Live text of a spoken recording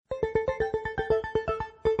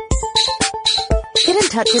in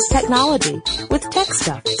touch with technology with Tech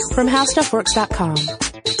Stuff from HowStuffWorks.com.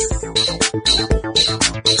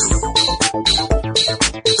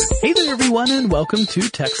 Hey there, everyone, and welcome to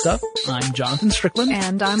Tech Stuff. I'm Jonathan Strickland.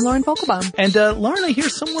 And I'm Lauren Vogelbaum. And, Lauren, I hear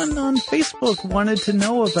someone on Facebook wanted to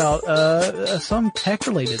know about, some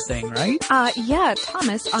tech-related thing, right? Yeah,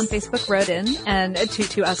 Thomas on Facebook wrote in, and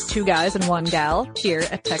to us two guys and one gal here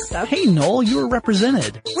at Tech Stuff. Hey, Noel, you were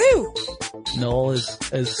represented. Woo! Noel is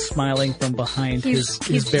smiling from behind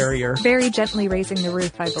his barrier. Very gently raising the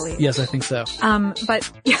roof, I believe. Yes, I think so.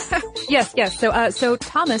 But, yes. So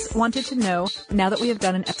Thomas wanted to know, now that we have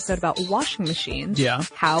done an episode about washing machines,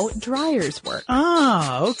 how dryers work.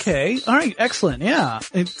 Ah, okay. All right, excellent. Yeah.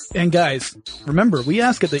 And guys, remember, we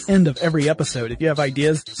ask at the end of every episode, if you have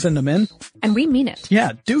ideas, send them in. And we mean it.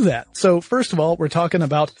 Yeah, do that. So first of all, we're talking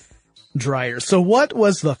about dryers. So what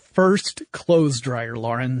was the first clothes dryer,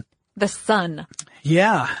 Lauren? The Sun.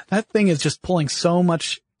 Yeah, that thing is just pulling so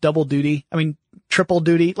much double duty. I mean, triple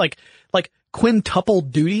duty, like quintuple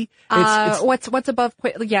duty. It's what's above,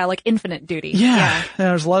 like infinite duty. Yeah,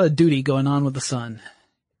 there's a lot of duty going on with the Sun,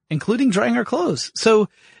 including drying our clothes. So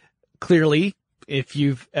clearly, if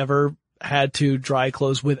you've ever had to dry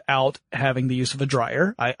clothes without having the use of a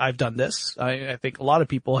dryer, I've done this. I think a lot of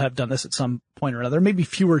people have done this at some point or another, maybe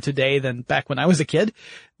fewer today than back when I was a kid,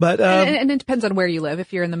 but, and it depends on where you live.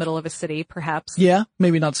 If you're in the middle of a city, perhaps. Yeah,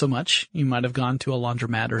 maybe not so much. You might have gone to a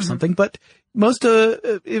laundromat or something, but most,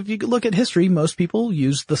 if you look at history, most people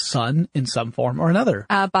use the Sun in some form or another.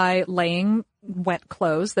 By laying wet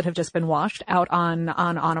clothes that have just been washed out on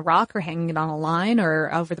a rock or hanging it on a line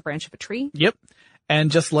or over the branch of a tree. Yep. And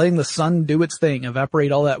just letting the Sun do its thing,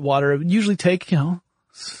 evaporate all that water. It would usually take, a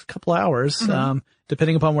couple hours,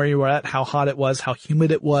 depending upon where you were at, how hot it was, how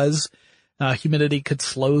humid it was. Humidity could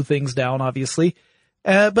slow things down, obviously.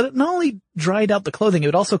 But it not only dried out the clothing, it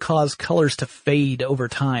would also cause colors to fade over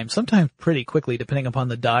time, sometimes pretty quickly, depending upon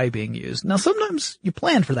the dye being used. Now, sometimes you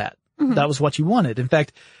plan for that. That was what you wanted. In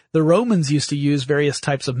fact, the Romans used to use various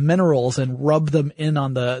types of minerals and rub them in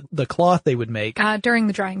on the cloth they would make. During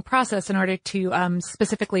the drying process in order to,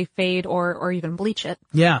 specifically fade or even bleach it.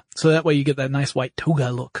 Yeah. So that way you get that nice white toga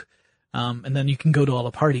look. And then you can go to all the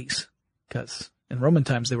parties. 'Cause in Roman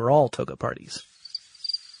times, they were all toga parties.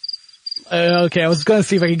 Okay, I was going to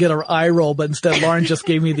see if I could get an eye roll, but instead Lauren just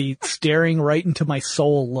gave me the staring right into my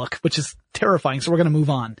soul look, which is terrifying. So we're going to move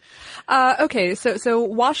on. Okay, so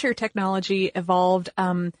washer technology evolved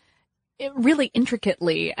really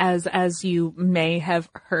intricately, as you may have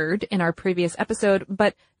heard in our previous episode.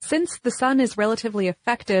 But since the Sun is relatively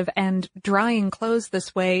effective and drying clothes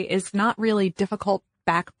this way is not really difficult,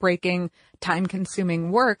 back-breaking,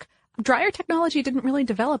 time-consuming work, dryer technology didn't really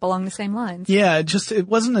develop along the same lines. Yeah, it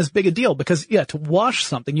wasn't as big a deal because, to wash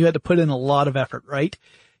something, you had to put in a lot of effort, right?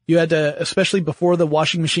 You had to, especially before the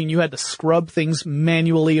washing machine, you had to scrub things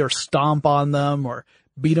manually or stomp on them or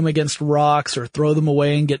beat them against rocks or throw them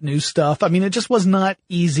away and get new stuff. I mean, it just was not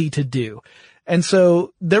easy to do. And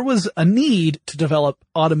so there was a need to develop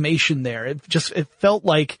automation there. It felt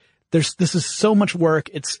like this is so much work.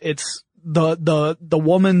 It's the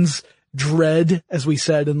woman's dread, as we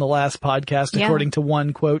said in the last podcast, according to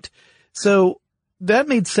one quote. So that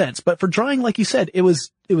made sense. But for drying, like you said, it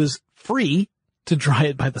was free to dry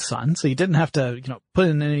it by the Sun. So you didn't have to, put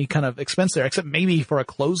in any kind of expense there, except maybe for a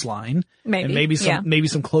clothesline. And maybe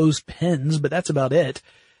some clothespins, but that's about it.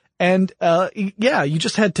 And, you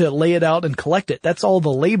just had to lay it out and collect it. That's all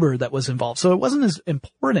the labor that was involved. So it wasn't as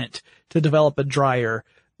important to develop a dryer,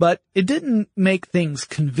 but it didn't make things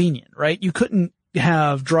convenient, right? You couldn't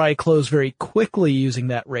have dry clothes very quickly using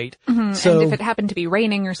that rate. So, and if it happened to be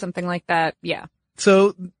raining or something like that,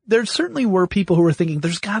 So there certainly were people who were thinking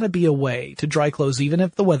there's got to be a way to dry clothes even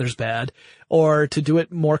if the weather's bad, or to do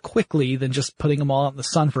it more quickly than just putting them all out in the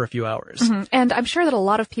sun for a few hours. And I'm sure that a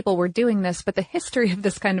lot of people were doing this, but the history of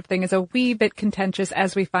this kind of thing is a wee bit contentious,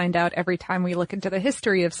 as we find out every time we look into the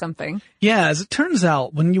history of something. Yeah, as it turns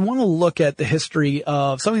out, when you want to look at the history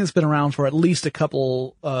of something that's been around for at least a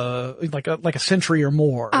couple, like a century or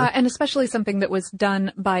more. And especially something that was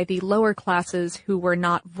done by the lower classes who were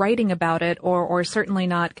not writing about it or certainly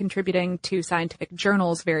not contributing to scientific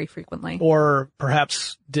journals very frequently. Or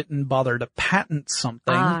perhaps didn't bother to patent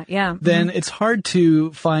something. Yeah. Then it's hard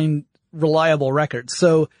to find reliable records.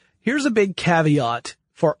 So here's a big caveat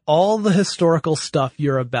for all the historical stuff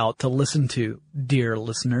you're about to listen to, dear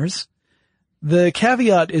listeners. The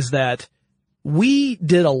caveat is that we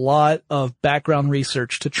did a lot of background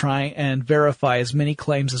research to try and verify as many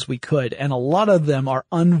claims as we could, and a lot of them are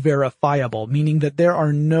unverifiable, meaning that there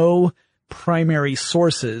are no primary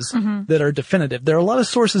sources that are definitive. There are a lot of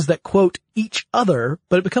sources that quote each other,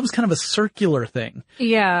 but it becomes kind of a circular thing.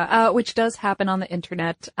 Yeah, which does happen on the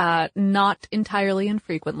internet, not entirely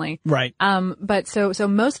infrequently. Right. But so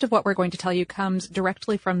most of what we're going to tell you comes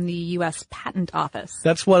directly from the U.S. Patent Office.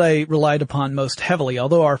 That's what I relied upon most heavily,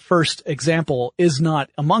 although our first example is not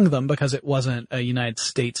among them because it wasn't a United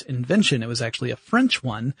States invention. It was actually a French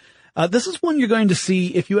one. This is one you're going to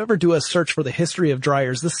see if you ever do a search for the history of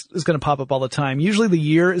dryers. This is going to pop up all the time. Usually the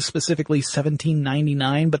year is specifically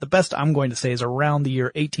 1799, but the best I'm going to say is around the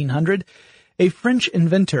year 1800. A French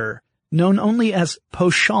inventor known only as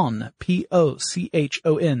Pochon,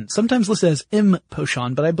 P-O-C-H-O-N, sometimes listed as M.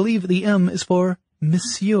 Pochon, but I believe the M is for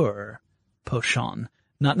Monsieur Pochon,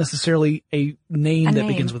 not necessarily a name that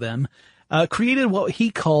begins with M, created what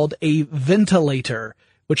he called a ventilator,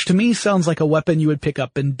 which to me sounds like a weapon you would pick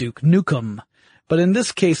up in Duke Nukem. But in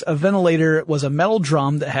this case, a ventilator was a metal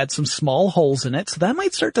drum that had some small holes in it, so that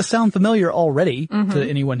might start to sound familiar already to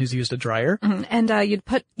anyone who's used a dryer. And you'd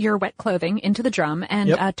put your wet clothing into the drum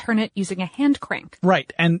and turn it using a hand crank.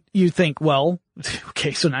 Right, and you think, well,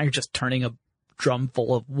 okay, so now you're just turning a drum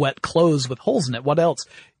full of wet clothes with holes in it. What else?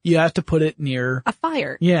 You have to put it near a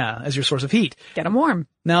fire. Yeah, as your source of heat. Get them warm.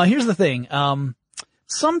 Now, here's the thing.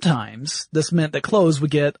 Sometimes this meant that clothes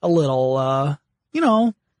would get a little,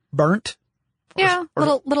 burnt. Yeah,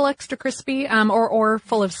 little extra crispy, or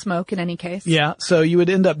full of smoke in any case. Yeah, so you would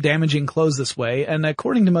end up damaging clothes this way. And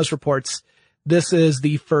according to most reports, this is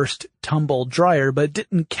the first tumble dryer, but it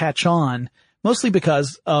didn't catch on, mostly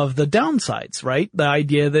because of the downsides, right? The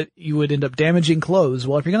idea that you would end up damaging clothes.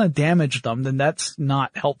 Well, if you're going to damage them, then that's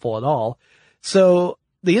not helpful at all. So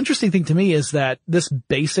the interesting thing to me is that this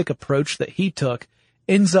basic approach that he took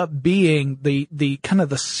ends up being the kind of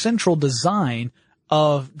the central design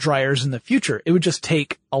of dryers in the future. It would just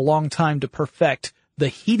take a long time to perfect the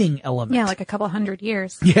heating element. Yeah, like a couple hundred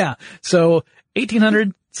years. Yeah. So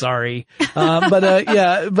 1800, sorry.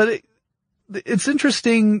 It's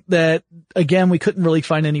interesting that, again, we couldn't really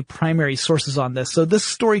find any primary sources on this. So this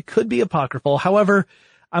story could be apocryphal. However,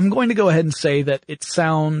 I'm going to go ahead and say that it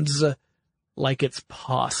sounds like it's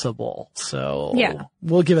possible. So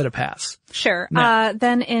we'll give it a pass. Sure. Now,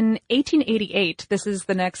 then in 1888, this is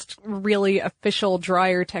the next really official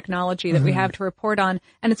dryer technology that we have to report on.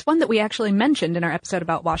 And it's one that we actually mentioned in our episode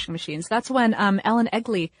about washing machines. That's when Ellen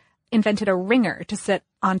Egley invented a wringer to sit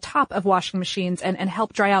on top of washing machines and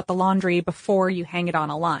help dry out the laundry before you hang it on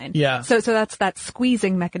a line. Yeah. So that's that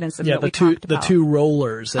squeezing mechanism that we talked about. The two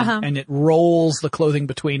rollers and it rolls the clothing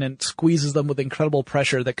between and squeezes them with incredible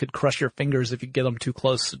pressure that could crush your fingers if you get them too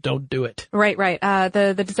close. So don't do it. Right.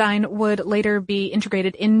 The design would later be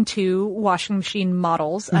integrated into washing machine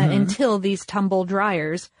models until these tumble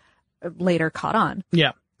dryers later caught on.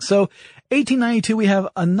 Yeah. So 1892, we have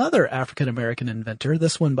another African-American inventor,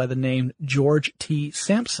 this one by the name George T.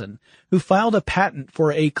 Sampson, who filed a patent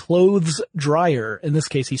for a clothes dryer. In this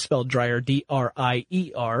case, he spelled dryer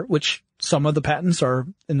D-R-I-E-R, which some of the patents are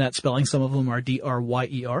in that spelling. Some of them are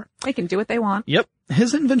D-R-Y-E-R. They can do what they want. Yep.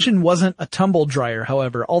 His invention wasn't a tumble dryer,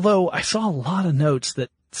 however, although I saw a lot of notes that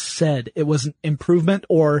said it was an improvement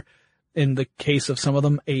or, in the case of some of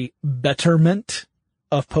them, a betterment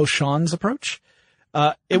of Pochon's approach.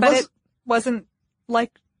 It wasn't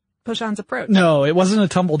like Pochon's approach. No, it wasn't a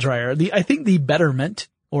tumble dryer. I think the betterment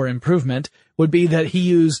or improvement would be that he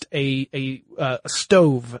used a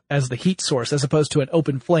stove as the heat source as opposed to an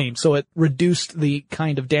open flame. So it reduced the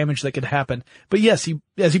kind of damage that could happen. But yes,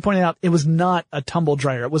 as you pointed out, it was not a tumble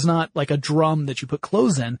dryer. It was not like a drum that you put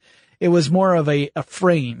clothes in. It was more of a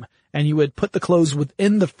frame, and you would put the clothes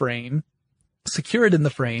within the frame, secure it in the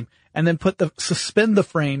frame, and then suspend the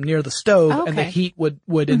frame near the stove, and the heat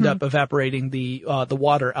would end up evaporating the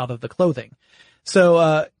water out of the clothing.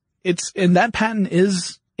 So, and that patent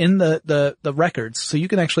is in the records, so you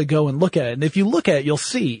can actually go and look at it. And if you look at it, you'll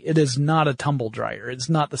see it is not a tumble dryer. It's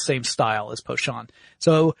not the same style as Pochon.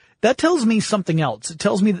 So that tells me something else. It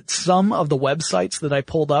tells me that some of the websites that I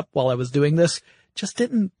pulled up while I was doing this just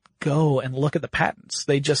didn't go and look at the patents.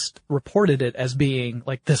 They just reported it as being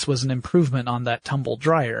like this was an improvement on that tumble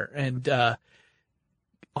dryer. And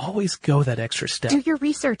always go that extra step. Do your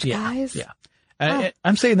research, guys. Yeah.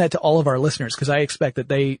 I'm saying that to all of our listeners because I expect that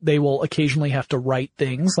they will occasionally have to write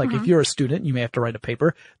things. Like if you're a student, you may have to write a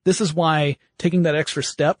paper. This is why taking that extra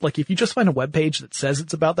step, like if you just find a web page that says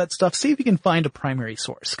it's about that stuff, see if you can find a primary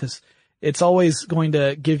source because it's always going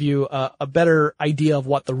to give you a better idea of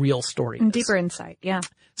what the real story is. Deeper insight, yeah.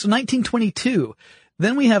 So 1922,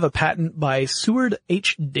 then we have a patent by Seward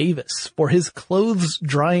H. Davis for his clothes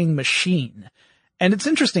drying machine. And it's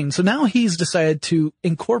interesting. So now he's decided to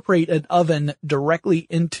incorporate an oven directly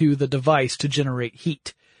into the device to generate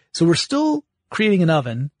heat. So we're still creating an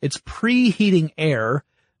oven. It's preheating air,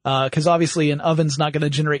 cause obviously an oven's not going to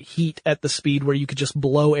generate heat at the speed where you could just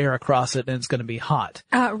blow air across it and it's going to be hot.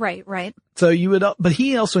 Right. So but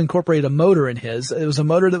he also incorporated a motor in his. It was a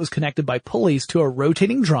motor that was connected by pulleys to a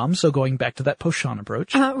rotating drum. So going back to that Pochon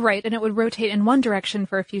approach. Right. And it would rotate in one direction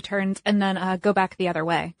for a few turns and then, go back the other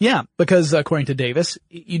way. Yeah. Because according to Davis,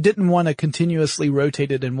 you didn't want to continuously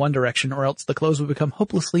rotate it in one direction or else the clothes would become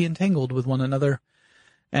hopelessly entangled with one another.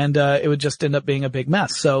 And, it would just end up being a big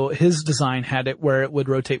mess. So his design had it where it would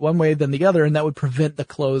rotate one way, then the other, and that would prevent the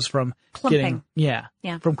clothes from Clumping.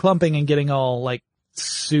 from clumping and getting all like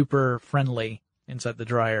super friendly inside the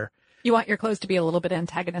dryer. You want your clothes to be a little bit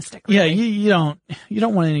antagonistic. Yeah, Really. you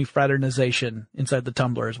don't want any fraternization inside the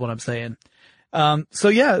tumbler is what I'm saying. So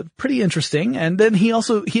yeah, pretty interesting. And then he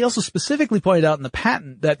also specifically pointed out in the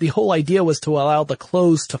patent that the whole idea was to allow the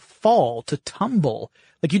clothes to fall, to tumble.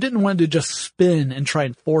 Like you didn't want to just spin and try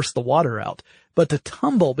and force the water out, but to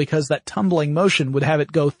tumble because that tumbling motion would have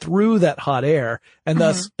it go through that hot air and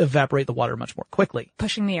thus evaporate the water much more quickly.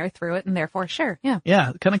 Pushing the air through it and therefore, sure. Yeah.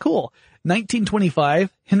 Yeah, kind of cool.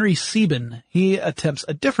 1925, Henry Sieben, he attempts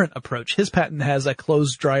a different approach. His patent has a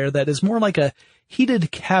clothes dryer that is more like a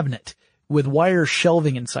heated cabinet with wire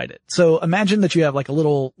shelving inside it. So imagine that you have like a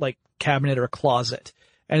little like cabinet or a closet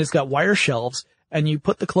and it's got wire shelves and you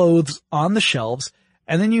put the clothes on the shelves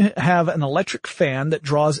and then you have an electric fan that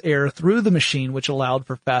draws air through the machine, which allowed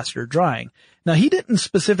for faster drying. Now he didn't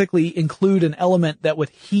specifically include an element that would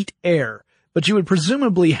heat air, but you would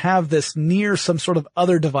presumably have this near some sort of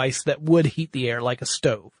other device that would heat the air like a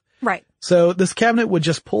stove. Right. So this cabinet would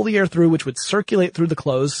just pull the air through, which would circulate through the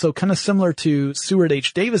clothes. So kind of similar to Seward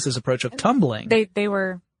H. Davis's approach of tumbling. They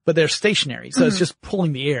were, but they're stationary. So it's just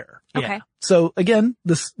pulling the air. Okay. Yeah. So again,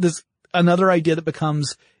 this another idea that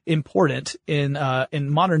becomes important in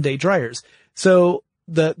modern day dryers. So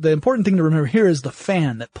the important thing to remember here is the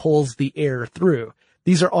fan that pulls the air through.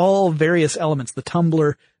 These are all various elements. The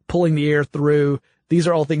tumbler pulling the air through. These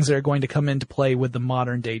are all things that are going to come into play with the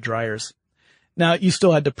modern day dryers. Now, you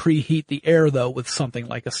still had to preheat the air, though, with something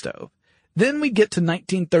like a stove. Then we get to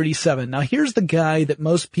 1937. Now, here's the guy that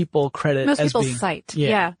most people credit as being... cite.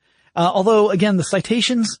 Yeah. Although, again, the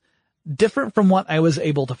citations different from what I was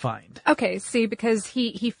able to find. Okay, see, because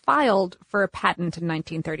he filed for a patent in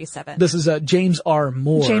 1937. This is James R.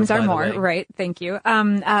 Moore. James R. by the Moore, way. right, thank you.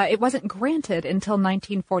 It wasn't granted until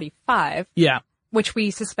 1945. Yeah. Which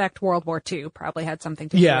we suspect World War II probably had something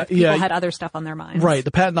to do with. People had other stuff on their minds. Right.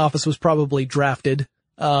 The patent office was probably drafted.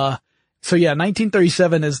 So yeah,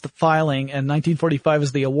 1937 is the filing and 1945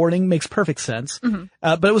 is the awarding. Makes perfect sense.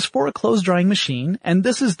 But it was for a clothes drying machine. And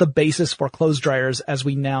this is the basis for clothes dryers as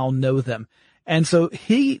we now know them. And so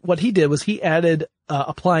what he did was he added,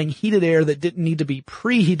 applying heated air that didn't need to be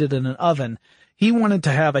preheated in an oven. He wanted to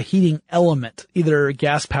have a heating element, either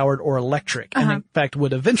gas-powered or electric, and in fact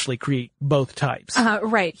would eventually create both types.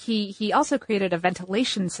 Right. He also created a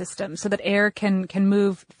ventilation system so that air can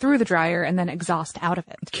move through the dryer and then exhaust out of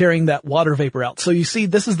it, carrying that water vapor out. So you see,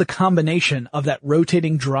 this is the combination of that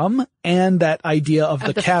rotating drum and that idea of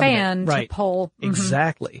the cabinet. Fan right. to pull.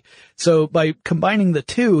 Exactly. So by combining the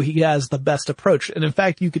two, he has the best approach. And in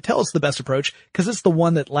fact, you could tell it's the best approach because it's the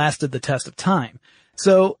one that lasted the test of time.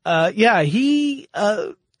 So, he,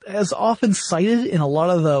 has often cited in a lot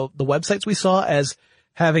of the websites we saw as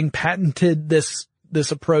having patented this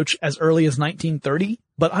approach as early as 1930.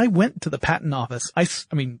 But I went to the patent office. I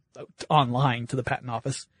mean, online to the patent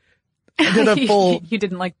office. I did a full. You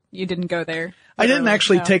didn't go there. I didn't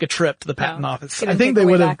actually take a trip to the patent office. I think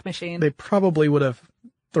they probably would have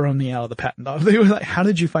thrown me out of the patent office. They were like, how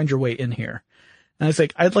did you find your way in here? And I was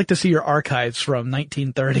like, I'd like to see your archives from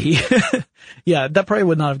 1930. Yeah, that probably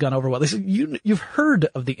would not have gone over well. They said, you've heard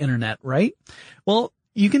of the internet, right? Well,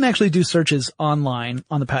 you can actually do searches online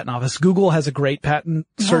on the patent office. Google has a great patent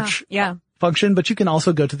search function, but you can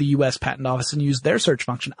also go to the U.S. Patent Office and use their search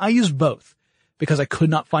function. I used both because I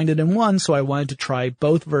could not find it in one, so I wanted to try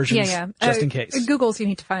both versions just in case. Google's, you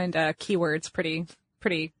need to find keywords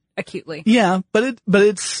pretty acutely. Yeah, but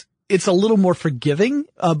it's a little more forgiving,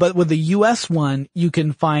 but with the US one, you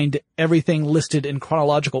can find everything listed in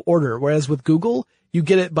chronological order, whereas with Google, you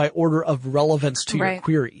get it by order of relevance to your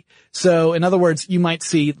query. So in other words, you might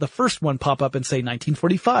see the first one pop up and say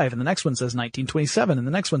 1945, and the next one says 1927, and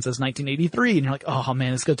the next one says 1983, and you're like, oh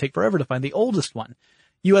man, it's going to take forever to find the oldest one.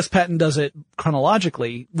 US Patent does it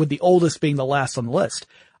chronologically, with the oldest being the last on the list.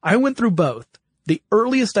 I went through both. The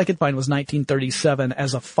earliest I could find was 1937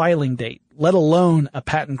 as a filing date, let alone a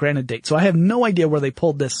patent granted date. So I have no idea where they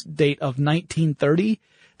pulled this date of 1930.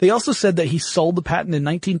 They also said that he sold the patent in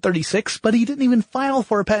 1936, but he didn't even file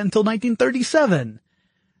for a patent until 1937.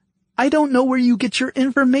 I don't know where you get your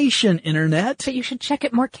information, Internet. But you should check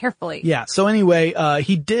it more carefully. Yeah. So anyway,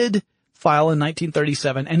 he did file in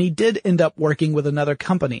 1937, and he did end up working with another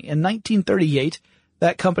company. In 1938,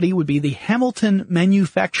 that company would be the Hamilton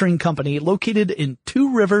Manufacturing Company, located in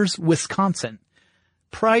Two Rivers, Wisconsin.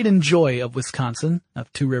 Pride and joy of Wisconsin,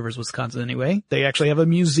 of Two Rivers, Wisconsin anyway. They actually have a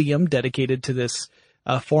museum dedicated to this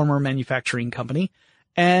former manufacturing company.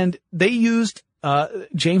 And they used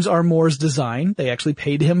James R. Moore's design. They actually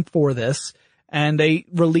paid him for this. And they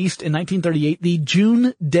released in 1938 the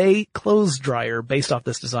June Day clothes dryer based off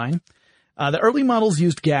this design. The early models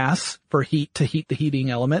used gas for heat to heat the heating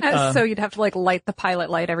element. So you'd have to light the pilot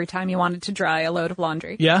light every time you wanted to dry a load of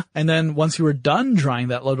laundry. Yeah. And then once you were done drying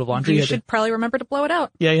that load of laundry, you should probably remember to blow it out.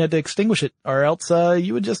 Yeah, you had to extinguish it, or else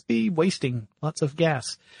you would just be wasting lots of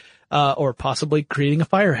gas. Or possibly creating a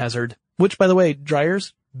fire hazard, which, by the way,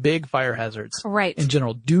 dryers, big fire hazards. Right. In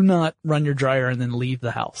general, do not run your dryer and then leave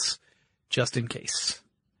the house, just in case.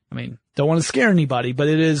 I mean, don't want to scare anybody, but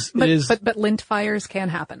it is. But lint fires can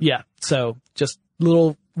happen. Yeah. So just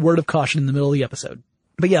little word of caution in the middle of the episode.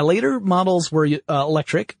 But yeah, later models were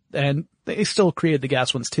electric, and they still created the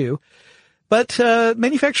gas ones too. But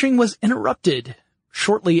manufacturing was interrupted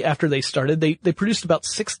shortly after they started. They produced about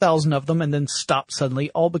 6,000 of them and then stopped suddenly,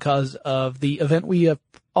 all because of the event we have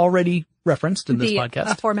already referenced in this podcast.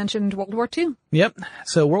 The aforementioned World War II. Yep.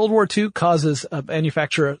 So World War II causes a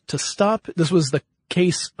manufacturer to stop. This was the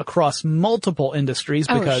case across multiple industries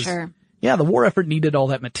because, yeah, the war effort needed all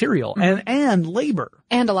that material and labor.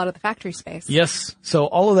 And a lot of the factory space. Yes. So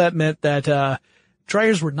all of that meant that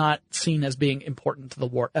dryers were not seen as being important to the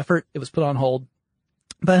war effort. It was put on hold.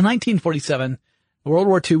 But in 1947, World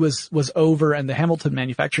War II was over, and the Hamilton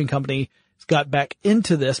Manufacturing Company got back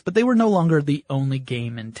into this, but they were no longer the only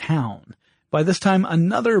game in town. By this time,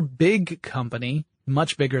 another big company,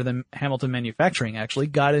 much bigger than Hamilton Manufacturing actually,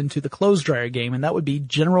 got into the clothes dryer game, and that would be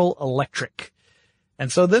General Electric.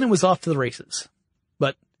 And so then it was off to the races.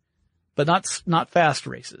 But not fast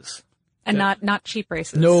races. And not cheap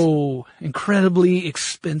races. No, incredibly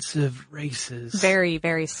expensive races. Very,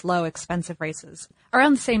 very slow, expensive races.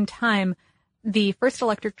 Around the same time, the first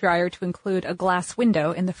electric dryer to include a glass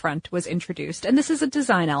window in the front was introduced. And this is a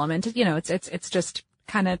design element. You know, it's just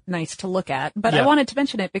kind of nice to look at. But I wanted to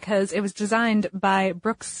mention it because it was designed by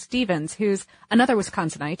Brooks Stevens, who's another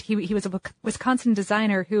Wisconsinite. He was a Wisconsin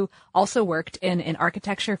designer who also worked in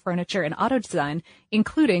architecture, furniture, and auto design,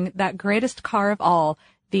 including that greatest car of all,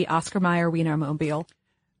 the Oscar Mayer Wienermobile.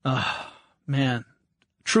 Man,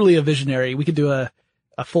 truly a visionary. We could do a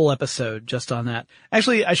full episode just on that.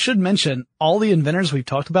 Actually, I should mention all the inventors we've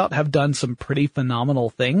talked about have done some pretty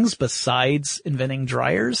phenomenal things besides inventing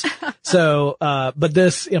dryers. So, but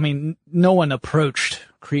this, I mean, no one approached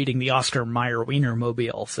creating the Oscar Mayer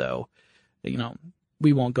Wienermobile. So, you know,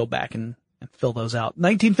 we won't go back and fill those out.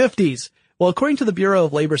 1950s. Well, according to the Bureau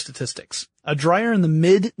of Labor Statistics, a dryer in the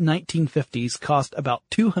mid-1950s cost about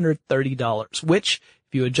 $230, which,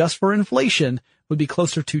 if you adjust for inflation, would be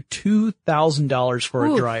closer to $2,000 for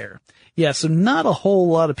a dryer. Yeah, so not a whole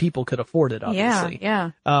lot of people could afford it, obviously.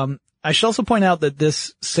 Yeah. I should also point out that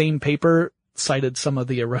this same paper cited some of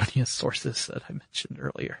the erroneous sources that I mentioned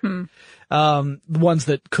earlier. The ones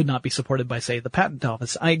that could not be supported by, say, the Patent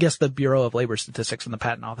Office. I guess the Bureau of Labor Statistics and the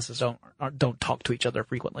Patent Offices don't talk to each other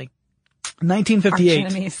frequently. 1958.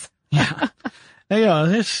 Arch enemies. Yeah. Yeah,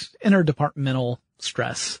 it's interdepartmental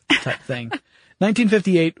stress type thing.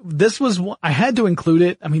 1958. This was, I had to include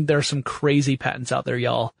it. I mean, there are some crazy patents out there,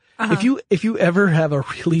 y'all. If you ever have a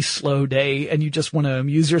really slow day and you just want to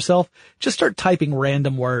amuse yourself, just start typing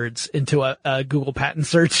random words into a Google patent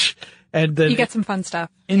search, and then you get some fun stuff.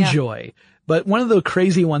 Enjoy. Yeah. But one of the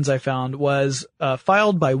crazy ones I found was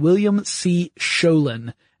filed by William C.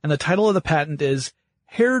 Sholin, and the title of the patent is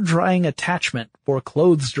Hair Drying Attachment for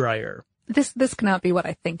Clothes Dryer. This cannot be what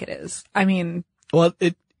I think it is. I mean, well,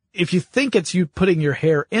 if you think it's you putting your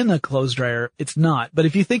hair in a clothes dryer, it's not. But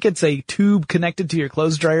if you think it's a tube connected to your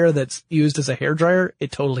clothes dryer that's used as a hair dryer,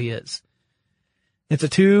 it totally is. It's a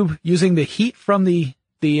tube using the heat from the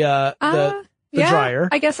dryer.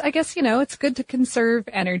 I guess, you know, it's good to conserve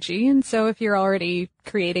energy. And so if you're already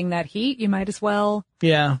creating that heat, you might as well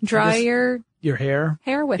dry your hair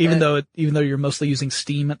with even it. Even though you're mostly using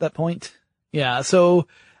steam at that point. Yeah. So,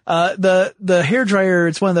 the hair dryer,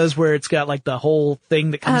 it's one of those where it's got like the whole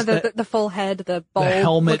thing that comes, the full head, the bulb the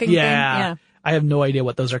helmet. looking thing. Yeah. I have no idea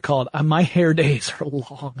what those are called. My hair days are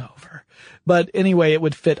long over. But anyway, it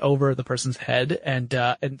would fit over the person's head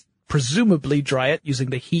and presumably dry it using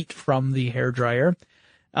the heat from the hair dryer.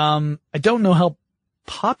 I don't know how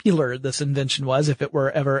popular this invention was, if it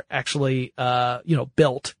were ever actually,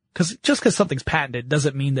 built. Just because something's patented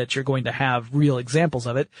doesn't mean that you're going to have real examples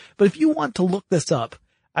of it. But if you want to look this up,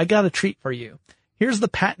 I got a treat for you. Here's the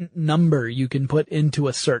patent number you can put into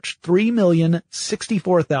a search,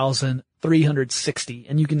 3,064,360,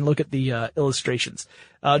 and you can look at the illustrations.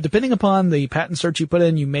 Depending upon the patent search you put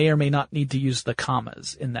in, you may or may not need to use the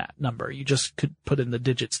commas in that number. You just could put in the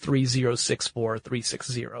digits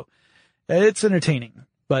 3064360. It's entertaining,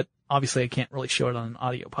 but obviously I can't really show it on an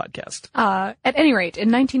audio podcast. At any rate,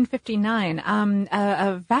 in 1959,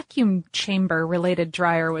 a vacuum chamber related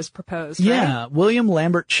dryer was proposed. Yeah, right? William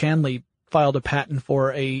Lambert Chanley filed a patent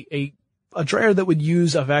for a dryer that would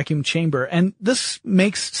use a vacuum chamber. And this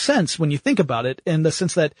makes sense when you think about it, in the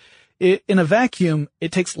sense that in a vacuum,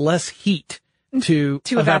 it takes less heat to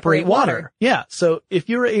evaporate water. Yeah. So if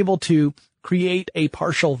you're able to create a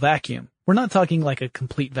partial vacuum, we're not talking like a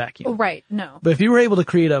complete vacuum. Right. No. But if you were able to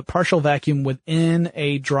create a partial vacuum within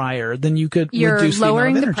a dryer, then you could reduce the amount of energy. You're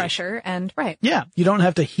lowering the pressure and, right. Yeah. You don't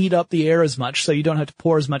have to heat up the air as much, so you don't have to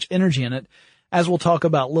pour as much energy in it. As we'll talk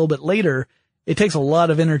about a little bit later, it takes a lot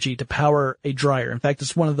of energy to power a dryer. In fact,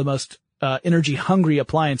 it's one of the most energy hungry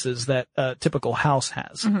appliances that a typical house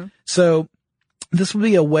has. Mm-hmm. So this would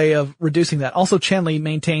be a way of reducing that. Also, Chanley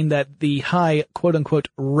maintained that the high quote unquote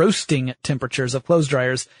roasting temperatures of clothes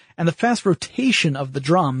dryers and the fast rotation of the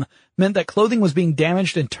drum meant that clothing was being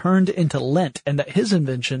damaged and turned into lint, and that his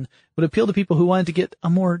invention would appeal to people who wanted to get a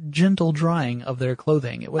more gentle drying of their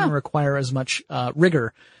clothing. It wouldn't require as much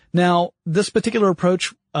rigor. Now, this particular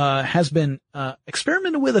approach has been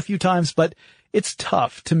experimented with a few times, but it's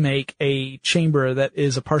tough to make a chamber that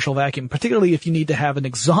is a partial vacuum, particularly if you need to have an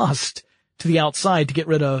exhaust to the outside to get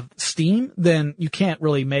rid of steam. Then you can't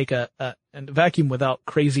really make a vacuum without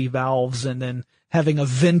crazy valves and then having a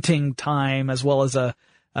venting time as well as a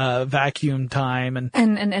vacuum time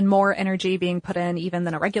and more energy being put in even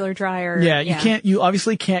than a regular dryer. Yeah, you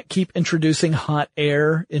obviously can't keep introducing hot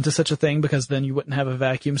air into such a thing, because then you wouldn't have a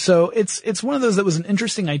vacuum. So it's one of those that was an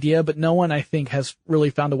interesting idea, but no one, I think, has really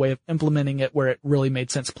found a way of implementing it where it really made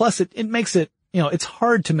sense. Plus it makes it, it's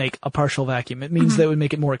hard to make a partial vacuum. It means that it would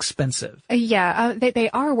make it more expensive. They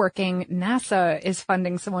are working. NASA is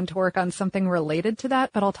funding someone to work on something related to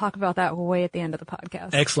that, but I'll talk about that way at the end of the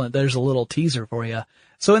podcast. Excellent. There's a little teaser for you.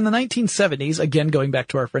 So in the 1970s, again, going back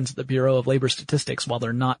to our friends at the Bureau of Labor Statistics while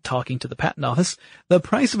they're not talking to the patent office, the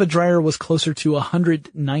price of a dryer was closer to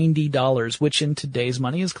 $190, which in today's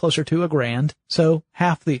money is closer to $1,000. So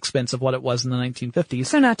half the expense of what it was in the 1950s.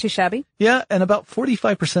 So not too shabby. Yeah. And about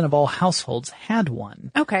 45% of all households had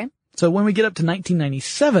one. Okay. So when we get up to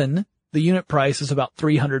 1997, the unit price is about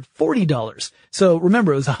 $340. So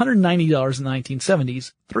remember, it was $190 in the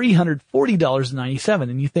 1970s, $340 in 97.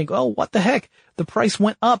 And you think, oh, what the heck? The price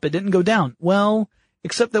went up. It didn't go down. Well,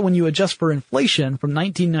 except that when you adjust for inflation from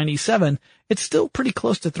 1997, it's still pretty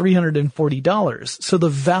close to $340. So the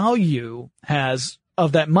value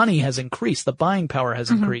of that money has increased. The buying power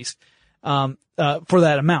has increased, for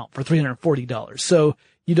that amount, for $340. So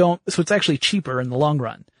it's actually cheaper in the long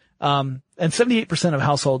run. And 78% of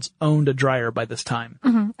households owned a dryer by this time.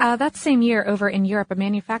 Mm-hmm. That same year over in Europe, a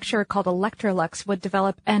manufacturer called Electrolux would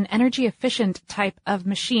develop an energy efficient type of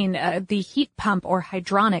machine, the heat pump or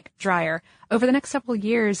hydronic dryer. Over the next several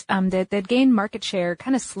years, they'd gain market share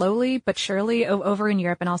kind of slowly but surely over in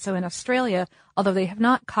Europe and also in Australia, although they have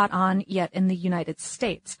not caught on yet in the United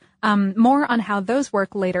States. More on how those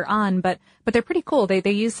work later on, but they're pretty cool. They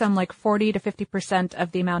use some like 40 to 50%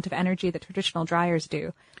 of the amount of energy that traditional dryers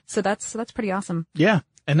do. So that's pretty awesome. Yeah.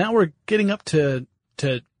 And now we're getting up to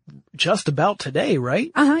just about today,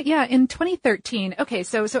 right? Yeah. In 2013. Okay.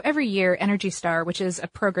 So every year, Energy Star, which is a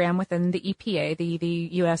program within the EPA, the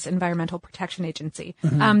U.S. Environmental Protection Agency,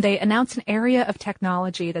 they announce an area of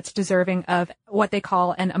technology that's deserving of what they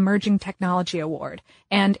call an Emerging Technology Award.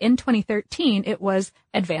 And in 2013, it was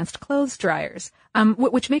advanced clothes dryers,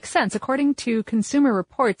 which makes sense. According to Consumer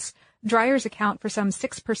Reports, dryers account for some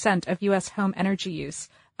 6% of U.S. home energy use.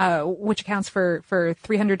 Which accounts for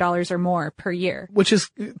 $300 or more per year. Which is,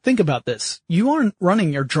 think about this. You aren't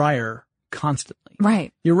running your dryer constantly.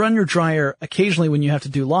 Right. You run your dryer occasionally when you have to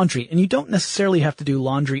do laundry, and you don't necessarily have to do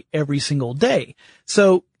laundry every single day.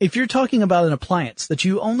 So if you're talking about an appliance that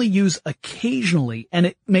you only use occasionally and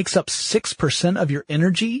it makes up 6% of your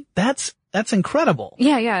energy, that's incredible.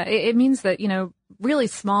 Yeah. It means that, really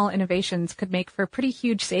small innovations could make for pretty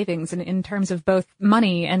huge savings in terms of both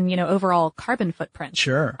money and, overall carbon footprint.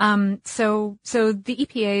 Sure. So the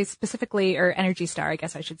EPA specifically, or Energy Star, I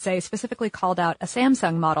guess I should say, specifically called out a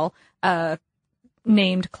Samsung model,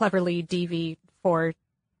 named cleverly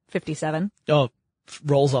DV457. Oh,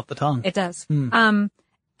 rolls off the tongue. It does.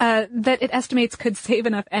 That it estimates could save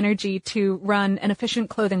enough energy to run an efficient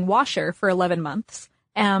clothing washer for 11 months.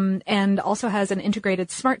 And also has an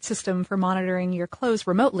integrated smart system for monitoring your clothes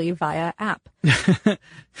remotely via app.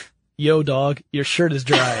 Yo, dog, your shirt is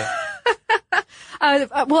dry.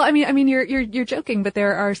 Well, I mean, you're joking, but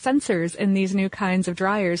there are sensors in these new kinds of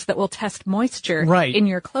dryers that will test moisture in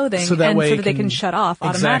your clothing, so that they can shut off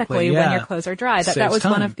automatically when your clothes are dry. That was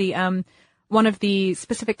time. one of the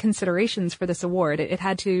specific considerations for this award. It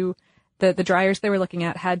had to, the dryers they were looking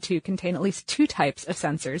at had to contain at least 2 types of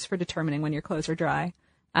sensors for determining when your clothes are dry.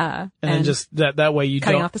 And then just that way you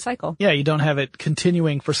cutting don't off the cycle. Yeah, you don't have it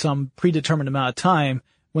continuing for some predetermined amount of time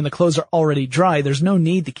when the clothes are already dry. There's no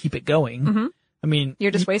need to keep it going. Mm-hmm. I mean,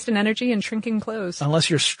 you're just wasting energy and shrinking clothes. Unless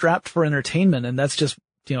you're strapped for entertainment, and that's just,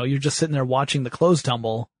 you're just sitting there watching the clothes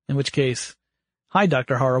tumble, in which case, hi,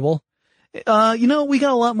 Dr. Horrible. We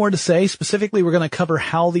got a lot more to say. Specifically, we're going to cover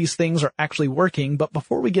how these things are actually working. But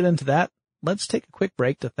before we get into that, let's take a quick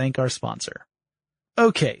break to thank our sponsor.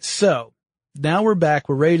 Okay, so now we're back.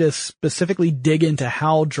 We're ready to specifically dig into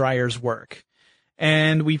how dryers work.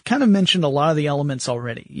 And we've kind of mentioned a lot of the elements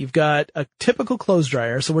already. You've got a typical clothes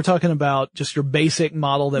dryer. So we're talking about just your basic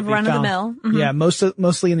model that we found. Run of the mill. Mm-hmm. Yeah,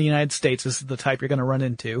 mostly in the United States is the type you're going to run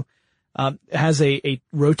into. It has a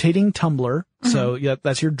rotating tumbler. Mm-hmm. So yeah,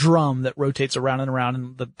 that's your drum that rotates around and around,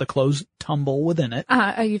 and the clothes tumble within it.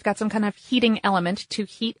 You've got some kind of heating element to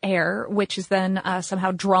heat air, which is then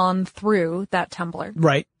somehow drawn through that tumbler.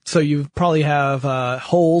 Right. So you probably have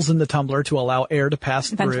holes in the tumbler to allow air to pass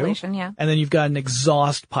through. Ventilation, yeah. And then you've got an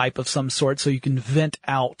exhaust pipe of some sort so you can vent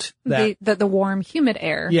out that. The warm, humid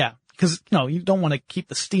air. Yeah. Because, you don't want to keep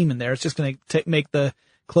the steam in there. It's just going to make the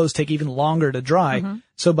clothes take even longer to dry. Mm-hmm.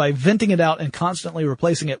 So by venting it out and constantly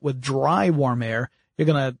replacing it with dry, warm air, you're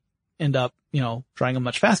going to end up, drying them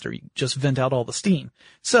much faster. You just vent out all the steam.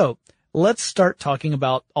 So let's start talking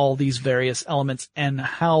about all these various elements and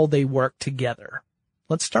how they work together.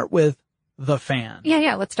 Let's start with the fan.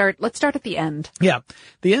 Yeah. Let's start at the end. Yeah.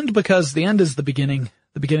 The end, because the end is the beginning.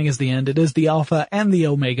 The beginning is the end. It is the alpha and the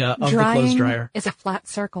omega of the clothes dryer. Is a flat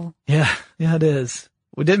circle. Yeah, it is.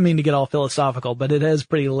 We didn't mean to get all philosophical, but it is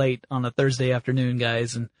pretty late on a Thursday afternoon,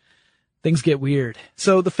 guys, and things get weird.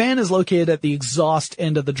 So the fan is located at the exhaust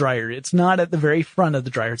end of the dryer. It's not at the very front of the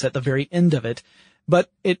dryer. It's at the very end of it,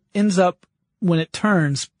 but it ends up, when it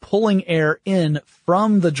turns, pulling air in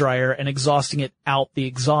from the dryer and exhausting it out the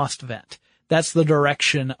exhaust vent. That's the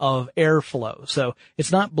direction of airflow. So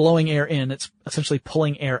it's not blowing air in, it's essentially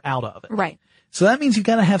pulling air out of it. Right. So that means you've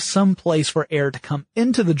got to have some place for air to come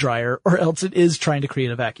into the dryer, or else it is trying to create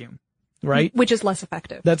a vacuum, right? Which is less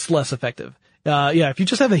effective. That's less effective. If you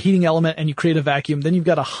just have a heating element and you create a vacuum, then you've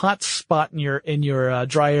got a hot spot in your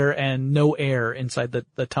dryer and no air inside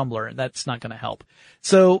the tumbler, and that's not going to help.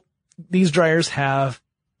 So these dryers have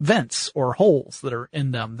vents or holes that are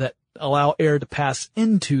in them that allow air to pass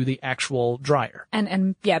into the actual dryer.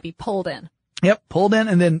 And be pulled in. Yep, pulled in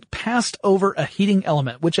and then passed over a heating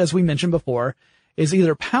element, which, as we mentioned before, is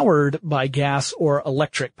either powered by gas or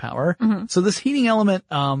electric power. Mm-hmm. So this heating element,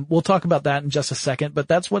 we'll talk about that in just a second, but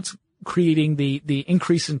that's what's creating the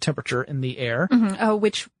increase in temperature in the air. Mm-hmm.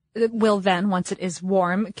 Which will then, once it is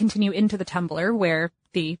warm, continue into the tumbler where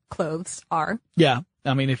the clothes are. Yeah.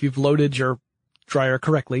 I mean, if you've loaded your dryer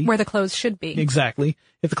correctly. Where the clothes should be. Exactly.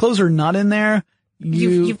 If the clothes are not in there,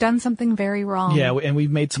 You've done something very wrong. Yeah, and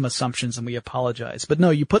we've made some assumptions and we apologize. But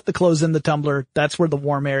no, you put the clothes in the tumbler. That's where the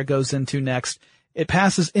warm air goes into next. It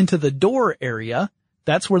passes into the door area.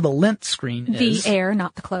 That's where the lint screen is. The air,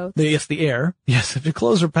 not the clothes. Yes, the air. Yes, if your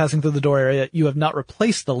clothes are passing through the door area, you have not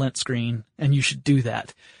replaced the lint screen, and you should do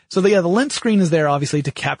that. So the lint screen is there obviously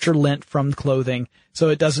to capture lint from clothing so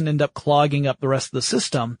it doesn't end up clogging up the rest of the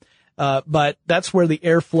system. But that's where the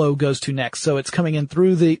airflow goes to next. So it's coming in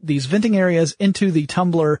through these venting areas into the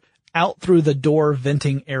tumbler, out through the door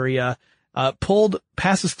venting area,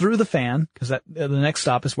 passes through the fan, because the next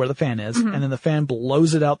stop is where the fan is, mm-hmm. and then the fan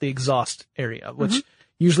blows it out the exhaust area, which mm-hmm.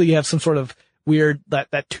 usually you have some sort of weird,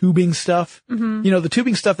 that tubing stuff. Mm-hmm. The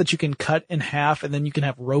tubing stuff that you can cut in half and then you can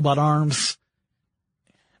have robot arms.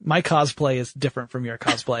 My cosplay is different from your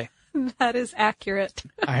cosplay. That is accurate.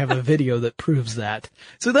 I have a video that proves that.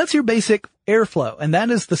 So that's your basic airflow, and that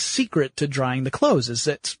is the secret to drying the clothes, is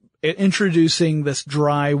it's introducing this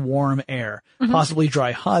dry, warm air, possibly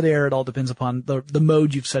dry, hot air. It all depends upon the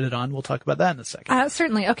mode you've set it on. We'll talk about that in a second.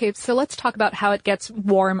 Certainly. Okay, so let's talk about how it gets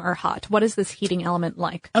warm or hot. What is this heating element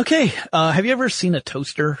like? Okay, have you ever seen a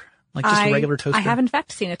toaster? Like just a regular toaster? I have in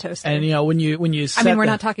fact seen a toaster. And when you set we're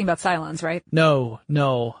not talking about Cylons, right? No.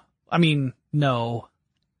 No.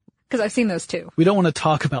 Because I've seen those too. We don't want to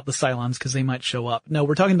talk about the Cylons because they might show up. No,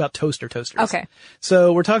 we're talking about toasters. Okay.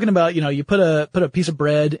 So we're talking about, you put a piece of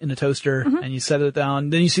bread in a toaster and you set it down.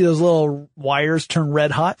 Then you see those little wires turn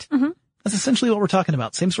red hot. Mm-hmm. That's essentially what we're talking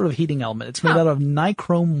about. Same sort of heating element. It's made out of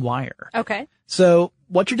nichrome wire. Okay. So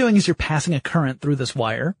what you're doing is you're passing a current through this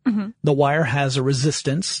wire. Mm-hmm. The wire has a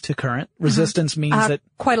resistance to current. Resistance means that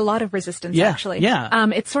quite a lot of resistance, actually. Yeah.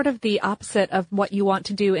 It's sort of the opposite of what you want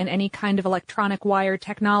to do in any kind of electronic wire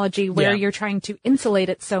technology where you're trying to insulate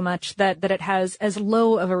it so much that it has as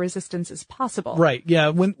low of a resistance as possible. Right. Yeah.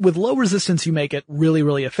 With low resistance, you make it really,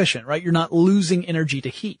 really efficient, right? You're not losing energy to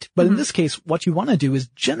heat. But in this case, what you want to do is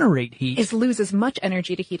generate heat. Is lose as much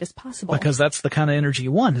energy to heat as possible. Because that's the kind of energy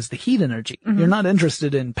you want, is the heat energy. You're not interested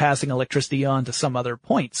in passing electricity on to some other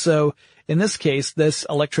point. So in this case, this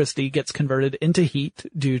electricity gets converted into heat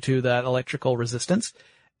due to that electrical resistance.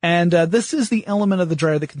 And this is the element of the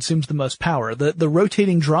dryer that consumes the most power. The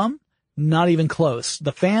rotating drum, not even close.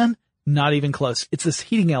 The fan, not even close. It's this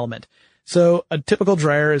heating element. So a typical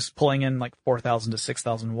dryer is pulling in like 4,000 to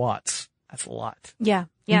 6,000 watts. That's a lot. Yeah.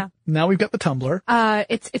 Now we've got the tumbler.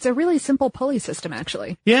 It's a really simple pulley system,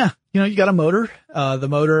 actually. Yeah. You got a motor,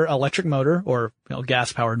 electric motor or,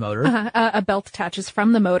 gas powered motor. A belt attaches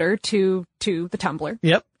from the motor to the tumbler.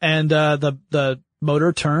 Yep. And, the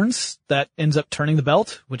motor turns, that ends up turning the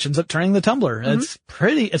belt, which ends up turning the tumbler.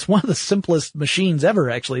 It's one of the simplest machines ever,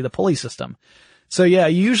 actually, the pulley system. So yeah,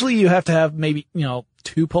 usually you have to have maybe,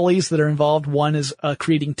 two pulleys that are involved. One is,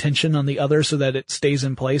 creating tension on the other so that it stays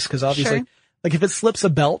in place. Cause obviously, Sure. Like if it slips a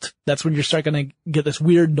belt, that's when you're starting to get this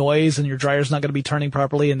weird noise and your dryer's not going to be turning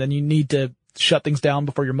properly. And then you need to shut things down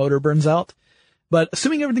before your motor burns out. But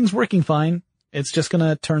assuming everything's working fine, it's just going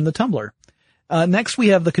to turn the tumbler. Next we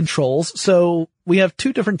have the controls. So we have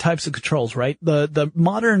two different types of controls, right? The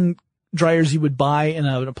modern dryers you would buy in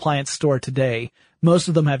an appliance store today, most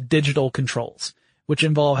of them have digital controls, which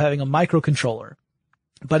involve having a microcontroller.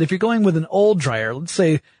 But if you're going with an old dryer, let's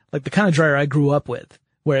say like the kind of dryer I grew up with,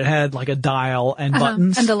 where it had like a dial and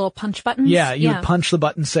buttons. And the little punch buttons. Yeah, you would punch the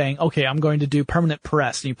button saying, okay, I'm going to do permanent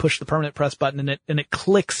press. And you push the permanent press button and it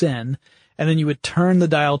clicks in. And then you would turn the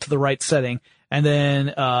dial to the right setting. And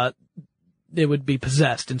then, it would be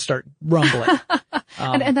possessed and start rumbling.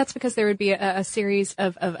 And that's because there would be a series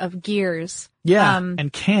of gears. Yeah.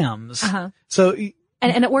 And cams. So.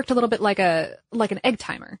 And it worked a little bit like an egg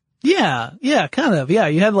timer. Yeah, kind of. Yeah,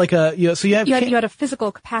 you had like you had a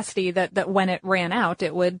physical capacity that when it ran out,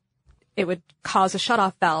 it would cause a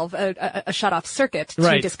shutoff valve, a shutoff circuit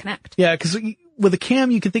to disconnect. Yeah, because with a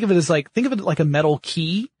cam, you can think of it like a metal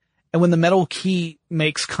key, and when the metal key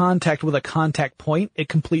makes contact with a contact point, it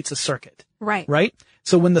completes a circuit. Right. Right?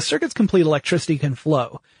 So when the circuit's complete, electricity can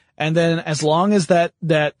flow. And then as long as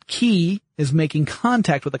that key is making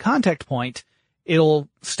contact with the contact point, it'll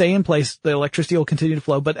stay in place. The electricity will continue to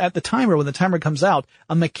flow. But at the timer, when the timer comes out,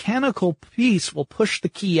 a mechanical piece will push the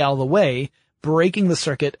key out of the way, breaking the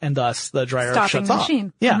circuit, and thus the dryer Stopping shuts the off.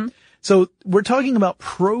 machine. Yeah. So we're talking about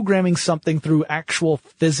programming something through actual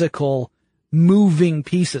physical moving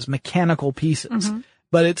pieces, mechanical pieces.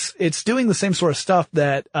 But it's doing the same sort of stuff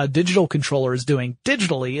that a digital controller is doing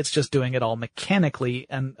digitally. It's just doing it all mechanically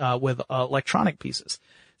and with electronic pieces.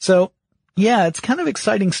 So yeah, it's kind of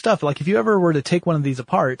exciting stuff. Like if you ever were to take one of these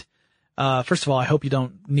apart, first of all, I hope you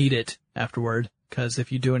don't need it afterward. Cause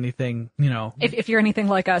if you do anything, if you're anything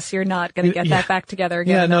like us, you're not going to get that back together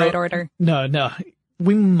again in the right order. No.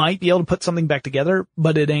 We might be able to put something back together,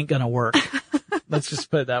 but it ain't going to work. Let's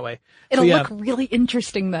just put it that way. It'll look really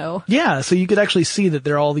interesting though. Yeah. So you could actually see that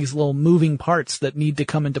there are all these little moving parts that need to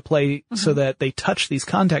come into play so that they touch these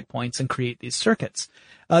contact points and create these circuits.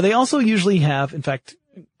 They also usually have, in fact,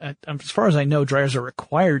 as far as I know, dryers are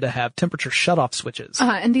required to have temperature shutoff switches.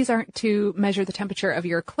 And these aren't to measure the temperature of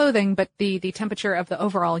your clothing, but the temperature of the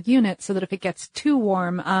overall unit, so that if it gets too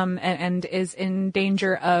warm, and is in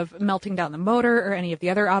danger of melting down the motor or any of the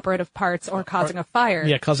other operative parts or causing a fire.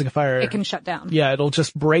 Yeah, causing a fire. It can shut down. Yeah, it'll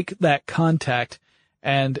just break that contact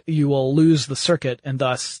and you will lose the circuit and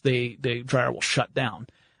thus the dryer will shut down.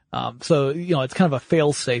 So, it's kind of a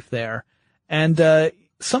fail safe there. And,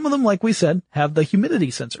 some of them, like we said, have the humidity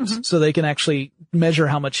sensors, so they can actually measure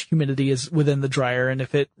how much humidity is within the dryer. And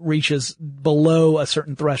if it reaches below a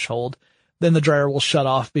certain threshold, then the dryer will shut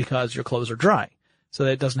off because your clothes are dry. so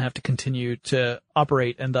that it doesn't have to continue to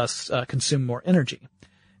operate and thus consume more energy.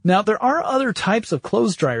 Now, there are other types of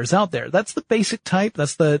clothes dryers out there. That's the basic type.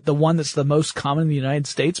 That's the one that's the most common in the United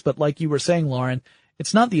States. But like you were saying, Lauren,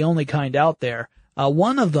 it's not the only kind out there.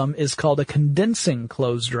 One of them is called a condensing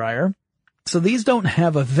clothes dryer. So these don't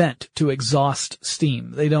have a vent to exhaust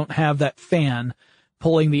steam. They don't have that fan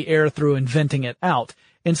pulling the air through and venting it out.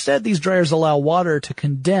 Instead, these dryers allow water to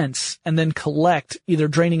condense and then collect, either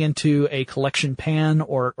draining into a collection pan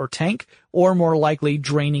or tank, or more likely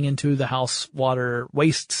draining into the house water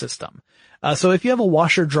waste system. So if you have a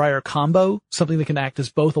washer-dryer combo, something that can act as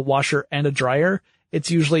both a washer and a dryer,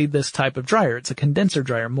 it's usually this type of dryer. It's a condenser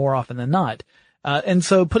dryer more often than not. And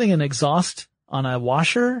so putting an exhaust on a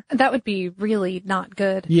washer, that would be really not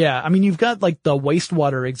good. Yeah. I mean, you've got like the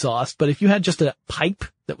wastewater exhaust, but if you had just a pipe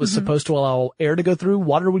that was supposed to allow air to go through,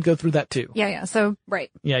 water would go through that too. Yeah. So, right.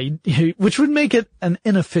 Yeah. Which would make it an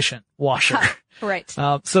inefficient washer. Right.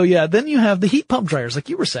 So yeah, then you have the heat pump dryers, like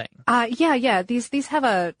you were saying. Yeah. These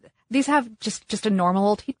have just a normal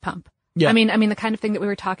old heat pump. Yeah. I mean, the kind of thing that we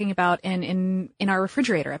were talking about in our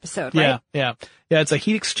refrigerator episode, right? Yeah. It's a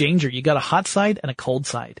heat exchanger. You got a hot side and a cold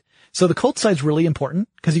side. So the cold side's really important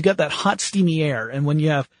because you got that hot steamy air. And when you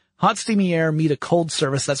have hot steamy air meet a cold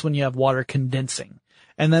surface, that's when you have water condensing.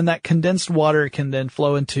 And then that condensed water can then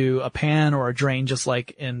flow into a pan or a drain, just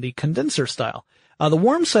like in the condenser style. The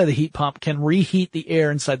warm side of the heat pump can reheat the air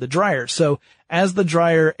inside the dryer. So as the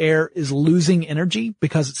dryer air is losing energy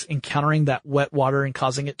because it's encountering that wet water and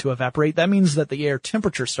causing it to evaporate, that means that the air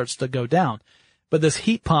temperature starts to go down. But this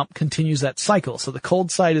heat pump continues that cycle. So the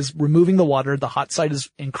cold side is removing the water. The hot side is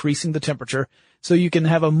increasing the temperature. So you can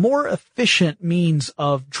have a more efficient means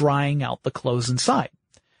of drying out the clothes inside.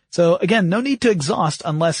 So again, no need to exhaust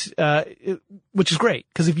unless, which is great.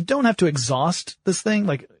 Because if you don't have to exhaust this thing,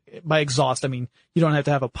 like by exhaust, I mean, you don't have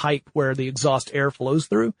to have a pipe where the exhaust air flows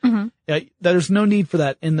through. There's no need for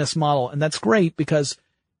that in this model. And that's great because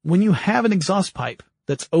when you have an exhaust pipe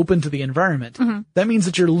that's open to the environment, that means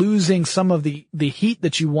that you're losing some of the heat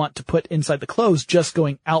that you want to put inside the clothes just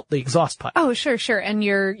going out the exhaust pipe. Oh, sure. And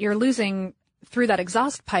you're losing through that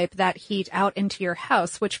exhaust pipe that heat out into your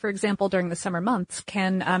house, which, for example, during the summer months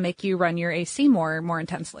can make you run your AC more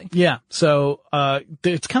intensely. Yeah. So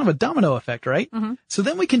it's kind of a domino effect, right? So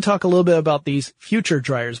then we can talk a little bit about these future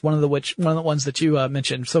dryers, one of the ones that you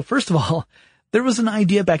mentioned. So first of all, there was an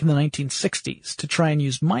idea back in the 1960s to try and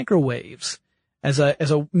use microwaves as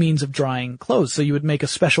a means of drying clothes. So you would make a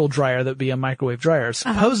special dryer that would be a microwave dryer.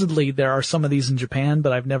 Supposedly there are some of these in Japan,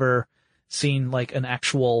 but I've never seen like an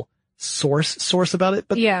actual source about it.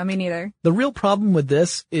 But yeah, me neither. The real problem with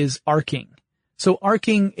this is arcing. So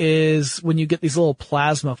arcing is when you get these little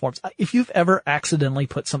plasma forms. If you've ever accidentally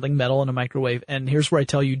put something metal in a microwave, and here's where I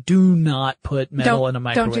tell you, do not put metal in a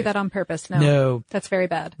microwave. Don't do that on purpose. No. That's very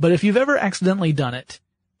bad. But if you've ever accidentally done it,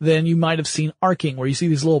 then you might have seen arcing where you see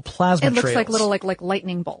these little plasma trails. It looks like little like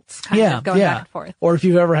lightning bolts kind of going back and forth. Or if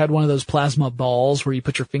you've ever had one of those plasma balls where you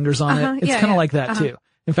put your fingers on it, it's kind of like that too.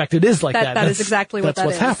 In fact, it is like that. That is exactly what that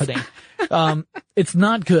is. That's what's happening. It's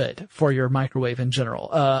not good for your microwave in general.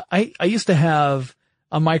 I used to have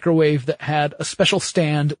a microwave that had a special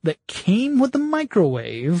stand that came with the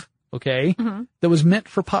microwave, okay, that was meant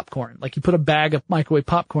for popcorn. Like you put a bag of microwave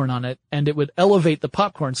popcorn on it and it would elevate the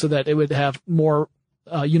popcorn so that it would have more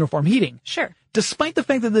uniform heating. Sure. Despite the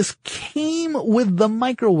fact that this came with the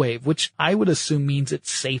microwave, which I would assume means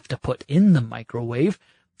it's safe to put in the microwave,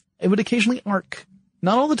 it would occasionally arc.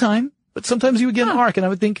 Not all the time, but sometimes you would get an arc, and I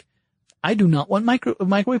would think, I do not want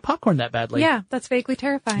microwave popcorn that badly. Yeah, that's vaguely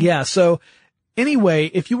terrifying. Yeah, so anyway,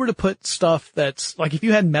 if you were to put stuff that's, like if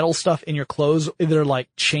you had metal stuff in your clothes, either like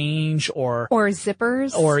change or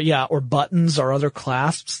zippers. Or buttons or other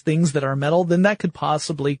clasps, things that are metal, then that could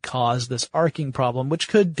possibly cause this arcing problem, which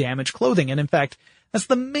could damage clothing. And in fact, that's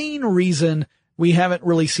the main reason we haven't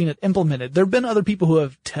really seen it implemented. There have been other people who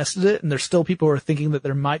have tested it, and there's still people who are thinking that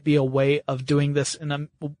there might be a way of doing this in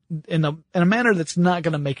a manner that's not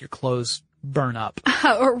going to make your clothes burn up.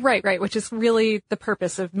 Right, which is really the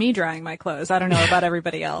purpose of me drying my clothes. I don't know about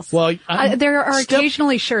everybody else. Well, there are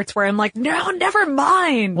occasionally shirts where I'm like, no, never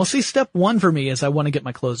mind. Well, see, step 1 for me is I want to get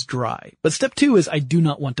my clothes dry. But step 2 is I do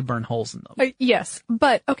not want to burn holes in them. Yes.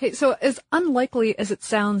 But, okay, so as unlikely as it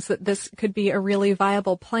sounds that this could be a really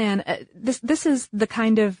viable plan, this is the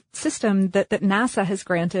kind of system that NASA has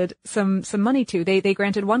granted some money to. They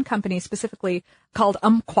granted one company specifically called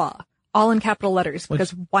Umpqua. All in capital letters,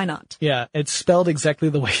 because why not? Yeah, it's spelled exactly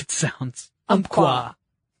the way it sounds. Umpqua.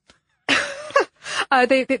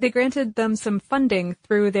 They granted them some funding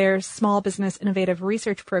through their Small Business Innovative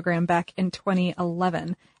Research Program back in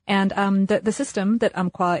 2011. And the system that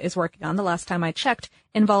Umpqua is working on, the last time I checked,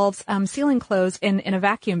 involves sealing clothes in a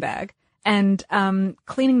vacuum bag and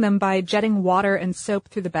cleaning them by jetting water and soap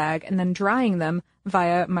through the bag and then drying them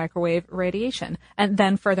via microwave radiation, and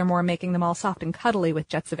then furthermore making them all soft and cuddly with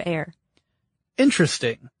jets of air.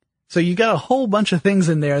 Interesting. So you got a whole bunch of things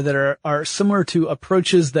in there that are similar to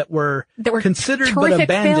approaches that were considered but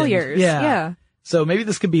abandoned. Failures. Yeah. So maybe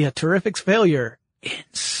this could be a terrific failure in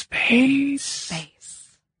space.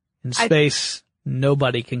 In space,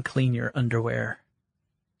 nobody can clean your underwear.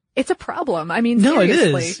 It's a problem. I mean, no,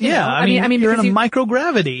 seriously. it is. Yeah. I mean, you're in a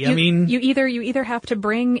microgravity. You either have to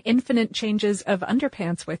bring infinite changes of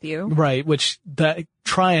underpants with you. Right.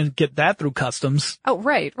 Try and get that through customs. Oh,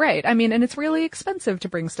 right. I mean, and it's really expensive to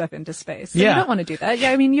bring stuff into space. So yeah. You don't want to do that.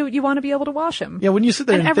 Yeah. I mean, you want to be able to wash them. Yeah. When you sit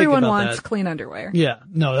there and think about everyone wants clean underwear. Yeah.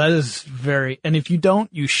 No, that is and if you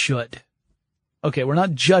don't, you should. Okay. We're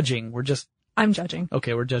not judging. I'm judging.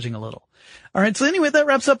 Okay, we're judging a little. All right, so anyway, that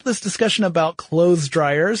wraps up this discussion about clothes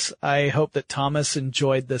dryers. I hope that Thomas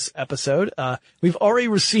enjoyed this episode. We've already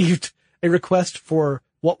received a request for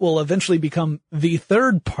what will eventually become the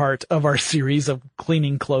third part of our series of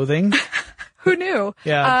cleaning clothing. Who knew?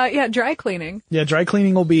 Yeah. Dry cleaning. Yeah, dry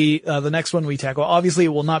cleaning will be the next one we tackle. Obviously, it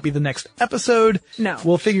will not be the next episode. No.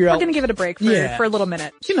 We'll figure out. We're going to give it a break for a little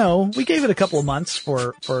minute. We gave it a couple of months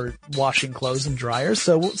for washing clothes and dryers,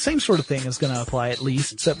 so same sort of thing is going to apply at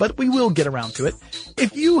least. So, but we will get around to it.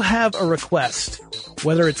 If you have a request,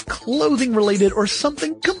 whether it's clothing related or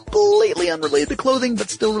something completely unrelated to clothing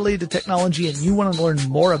but still related to technology, and you want to learn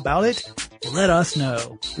more about it, let us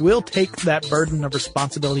know. We'll take that burden of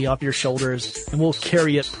responsibility off your shoulders and we'll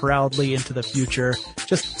carry it proudly into the future.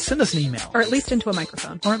 Just send us an email. Or at least into a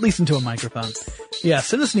microphone. Yeah,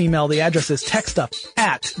 send us an email. The address is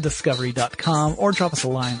techstuff@discovery.com, or drop us a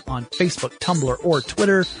line on Facebook, Tumblr, or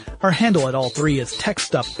Twitter. Our handle at all three is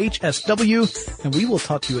techstuffhsw, and we will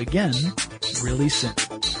talk to you again really soon.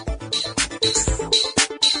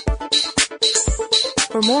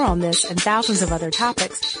 For more on this and thousands of other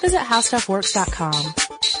topics, visit howstuffworks.com.